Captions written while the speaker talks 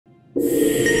Hello,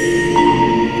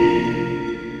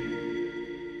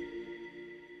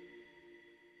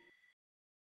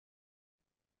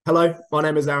 my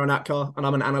name is Aaron Atkar, and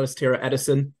I'm an analyst here at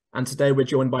Edison. And today we're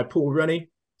joined by Paul Rennie,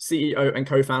 CEO and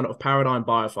co-founder of Paradigm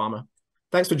Biopharma.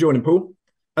 Thanks for joining, Paul.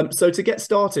 So to get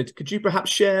started, could you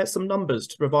perhaps share some numbers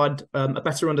to provide a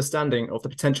better understanding of the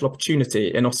potential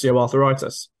opportunity in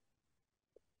osteoarthritis?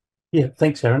 Yeah,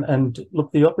 thanks, Aaron. And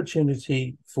look, the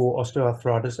opportunity for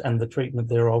osteoarthritis and the treatment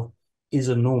thereof is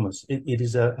enormous. It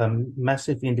is a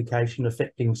massive indication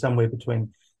affecting somewhere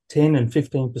between 10 and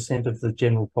 15% of the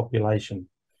general population.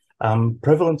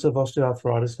 Prevalence of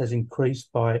osteoarthritis has increased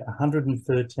by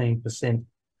 113%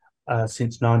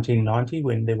 since 1990,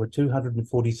 when there were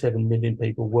 247 million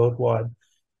people worldwide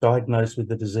diagnosed with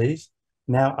the disease,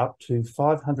 now up to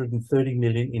 530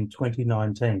 million in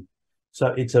 2019. So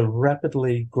it's a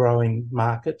rapidly growing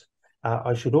market.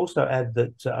 I should also add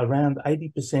that around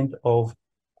 80% of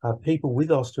people with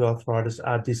osteoarthritis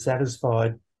are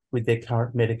dissatisfied with their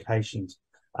current medications.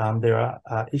 There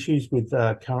are issues with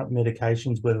current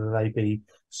medications, whether they be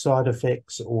side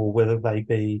effects or whether they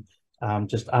be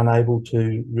just unable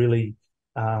to really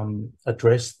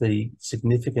address the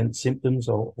significant symptoms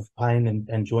of pain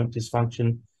and joint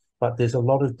dysfunction. But there's a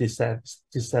lot of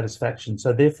dissatisfaction.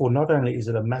 So therefore, not only is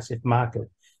it a massive market,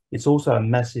 it's also a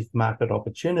massive market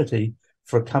opportunity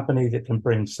for a company that can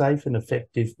bring safe and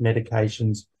effective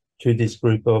medications to this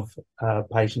group of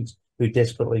patients who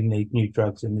desperately need new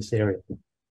drugs in this area.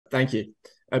 Thank you.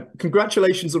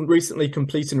 Congratulations on recently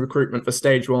completing recruitment for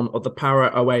stage 1 of the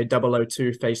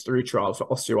Para-OA-002 phase 3 trial for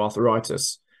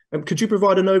osteoarthritis. Could you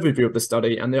provide an overview of the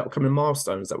study and the upcoming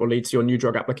milestones that will lead to your new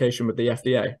drug application with the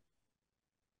FDA?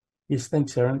 Yes,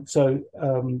 thanks, Aaron. So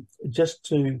just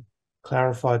to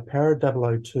clarify,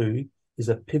 Para-002 is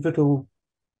a pivotal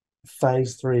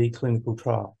phase 3 clinical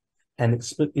trial, and it's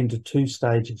split into 2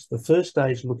 stages. The first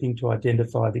stage looking to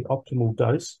identify the optimal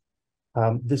dose.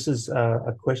 This is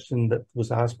a question that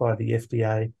was asked by the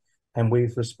FDA, and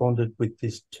we've responded with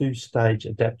this 2-stage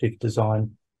adaptive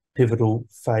design pivotal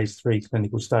phase 3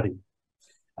 clinical study.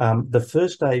 The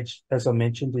first stage, as I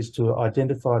mentioned, is to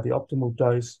identify the optimal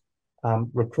dose.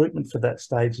 Recruitment for that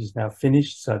stage is now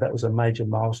finished, so that was a major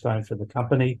milestone for the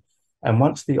company. And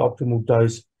once the optimal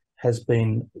dose has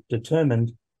been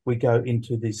determined, we go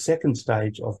into the second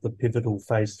stage of the pivotal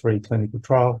phase 3 clinical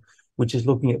trial, which is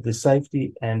looking at the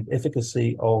safety and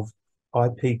efficacy of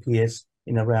iPPS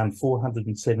in around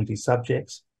 470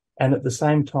 subjects. And at the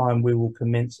same time, we will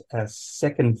commence our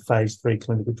second phase 3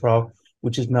 clinical trial,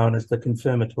 which is known as the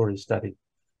confirmatory study.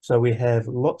 So we have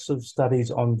lots of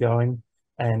studies ongoing,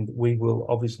 and we will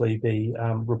obviously be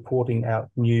reporting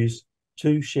out news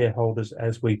to shareholders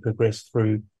as we progress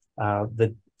through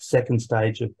the second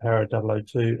stage of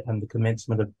Para-002 and the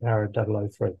commencement of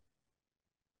Para-003.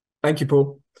 Thank you,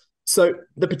 Paul. So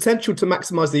the potential to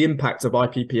maximize the impact of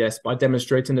iPPS by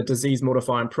demonstrating a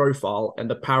disease-modifying profile in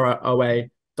the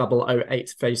Para-OA-008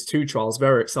 phase 2 trial is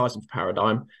very exciting for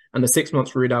Paradigm, and the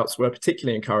 6-month readouts were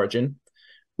particularly encouraging.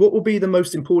 What will be the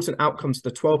most important outcomes of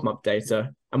the 12-month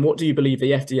data, and what do you believe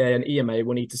the FDA and EMA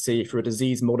will need to see for a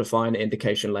disease-modifying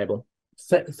indication label?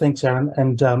 Thanks, Aaron.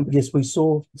 And yes, we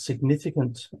saw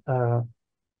significant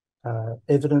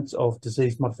evidence of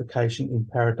disease modification in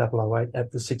Para-008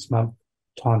 at the 6-month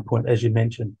time point, as you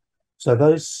mentioned. So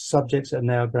those subjects are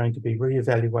now going to be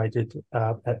re-evaluated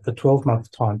at the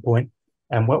 12-month time point.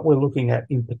 And what we're looking at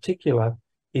in particular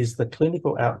is the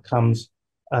clinical outcomes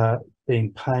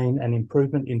being pain and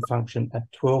improvement in function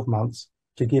at 12 months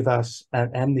to give us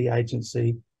and the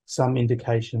agency some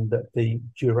indication that the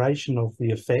duration of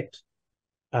the effect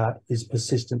is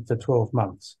persistent for 12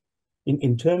 months.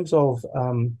 In terms of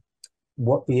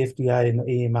what the FDA and the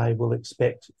EMA will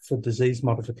expect for disease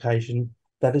modification,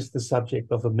 that is the subject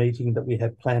of a meeting that we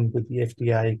have planned with the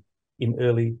FDA in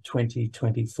early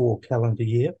 2024 calendar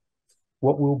year.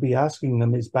 What we'll be asking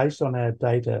them is, based on our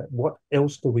data, what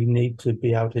else do we need to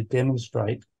be able to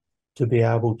demonstrate to be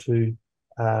able to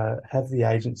have the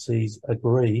agencies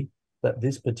agree that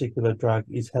this particular drug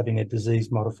is having a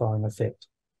disease-modifying effect.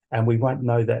 And we won't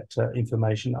know that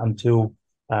information until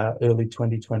early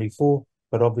 2024,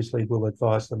 but obviously we'll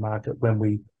advise the market when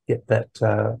we get that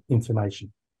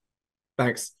information.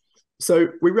 Thanks. So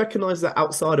we recognise that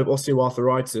outside of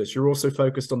osteoarthritis, you're also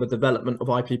focused on the development of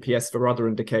iPPS for other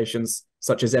indications,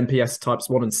 such as MPS types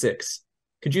 1 and 6.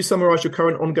 Could you summarise your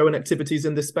current ongoing activities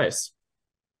in this space?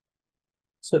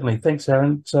 Certainly. Thanks,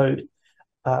 Aaron. So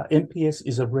MPS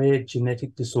is a rare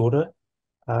genetic disorder.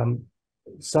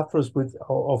 Sufferers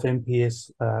of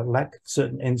MPS lack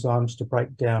certain enzymes to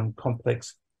break down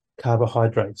complex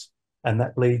carbohydrates, and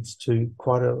that leads to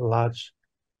quite a large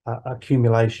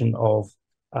accumulation of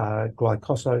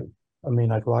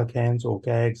glycosaminoglycans or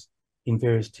GAGs in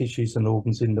various tissues and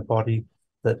organs in the body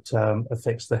that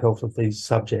affects the health of these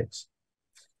subjects.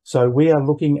 So we are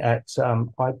looking at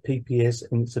iPPS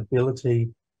and its ability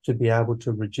to be able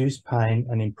to reduce pain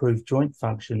and improve joint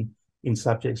function in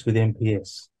subjects with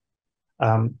MPS.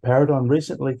 Paradigm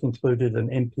recently concluded an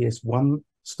MPS 1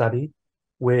 study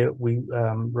where we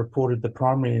reported the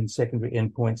primary and secondary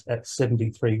endpoints at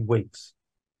 73 weeks.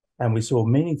 And we saw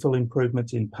meaningful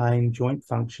improvements in pain, joint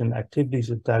function,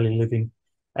 activities of daily living,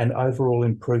 and overall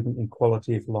improvement in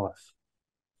quality of life.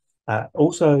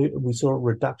 Also, we saw a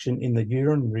reduction in the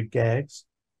urinary GAGs,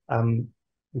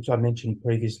 which I mentioned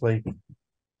previously,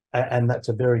 and that's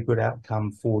a very good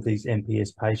outcome for these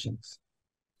MPS patients.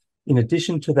 In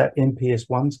addition to that MPS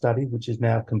 1 study, which is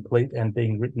now complete and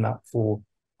being written up for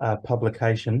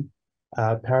publication,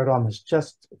 Paradigm has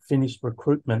just finished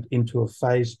recruitment into a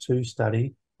phase 2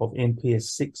 study of MPS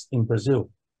 6 in Brazil.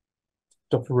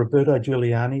 Dr. Roberto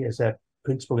Giuliani, as our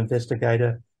principal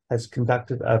investigator, has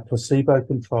conducted a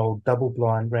placebo-controlled,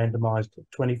 double-blind, randomised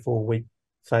 24-week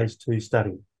phase 2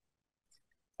 study.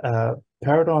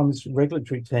 Paradigm's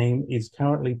regulatory team is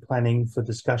currently planning for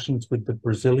discussions with the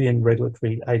Brazilian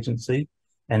regulatory agency,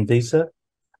 Anvisa,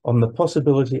 on the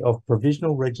possibility of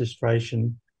provisional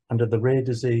registration under the rare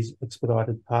disease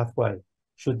expedited pathway,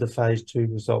 should the phase 2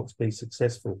 results be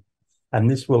successful. And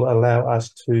this will allow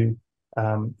us to,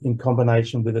 in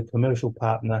combination with a commercial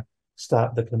partner,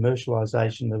 start the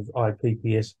commercialization of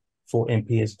iPPS for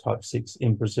MPS type 6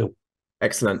 in Brazil.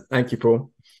 Excellent. Thank you,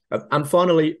 Paul. And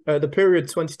finally, the period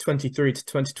 2023 to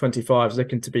 2025 is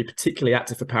looking to be particularly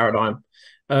active for Paradigm.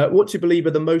 What do you believe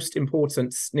are the most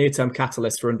important near-term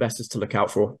catalysts for investors to look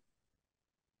out for?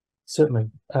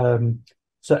 Certainly.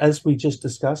 So as we just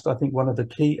discussed, I think one of the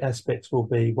key aspects will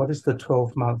be what is the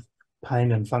 12-month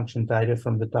pain and function data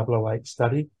from the 008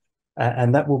 study,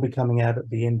 and that will be coming out at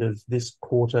the end of this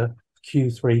quarter,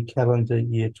 Q3 calendar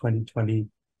year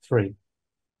 2023.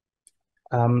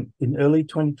 In early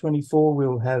 2024,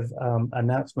 we'll have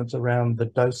announcements around the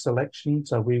dose selection,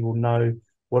 so we will know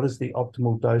what is the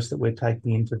optimal dose that we're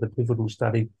taking into the pivotal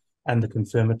study and the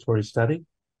confirmatory study.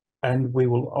 And we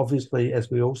will obviously,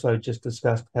 as we also just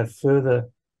discussed, have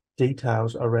further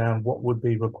details around what would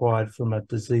be required from a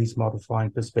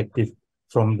disease-modifying perspective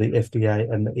from the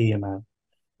FDA and the EMA.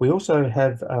 We also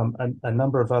have a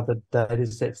number of other data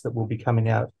sets that will be coming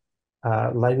out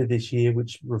later this year,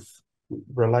 which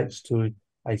relates to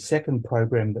a second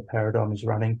program that Paradigm is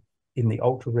running in the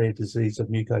ultra-rare disease of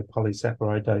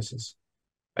mucopolysaccharidosis.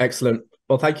 Excellent.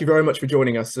 Well, thank you very much for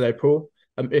joining us today, Paul.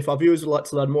 If our viewers would like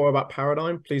to learn more about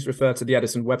Paradigm, please refer to the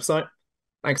Edison website.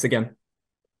 Thanks again.